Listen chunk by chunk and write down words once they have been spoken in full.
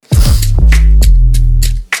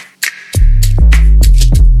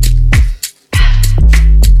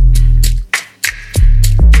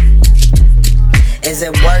Is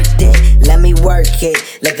it worth it? Let me work it.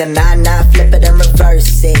 Like a 9-9, flip it and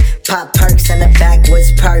reverse it. Pop perks in the back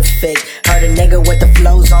was perfect. Heard a nigga with the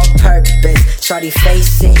flows on purpose. Shorty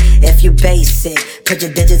face it, if you basic. Put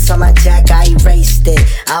your digits on my jack, I erased it.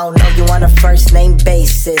 I don't know you on a first name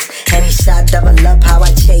basis. Any shot, double up how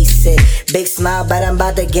I chase it. Big smile, but I'm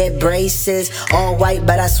about to get braces. All white,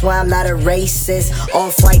 but I swear I'm not a racist.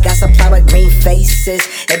 Off-white, got supply with green faces.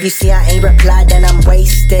 If you see I ain't replied, then I'm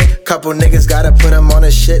wasted. Couple niggas gotta put them on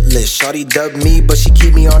a shit list. Shorty dubbed me, but she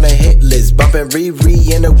keep me on a hit list. Bumpin'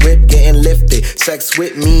 Riri in the whip, getting lifted. Sex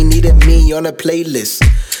with me, needed me on a playlist.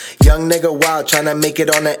 Young nigga wild, tryna make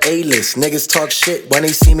it on the A-list. Niggas talk shit when they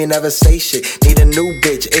see me, never say shit. Need a new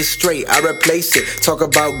bitch, it's straight, I replace it. Talk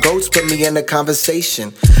about goats, put me in the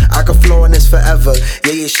conversation. I could flow on this forever.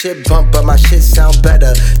 Yeah, your shit bump, but my shit sound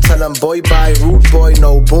better. Tell them boy bye, rude boy,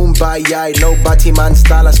 no boom bye, yai. No Batiman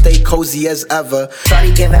style, I stay cozy as ever.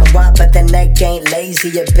 Shorty giving wop, but the neck ain't lazy.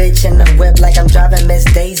 A bitch in the whip like I'm driving Miss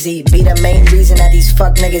Daisy. Be the main reason that these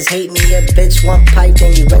fuck niggas hate me. A bitch one pipe,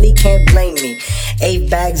 then you really can't blame me.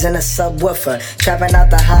 8 bags in a subwoofer, trapping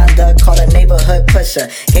out the Honda, called a neighborhood pusher.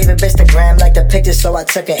 Gave a bitch the gram like the picture, so I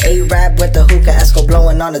took an A-rap with the hookah, Esco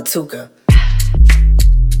blowing on the tuka.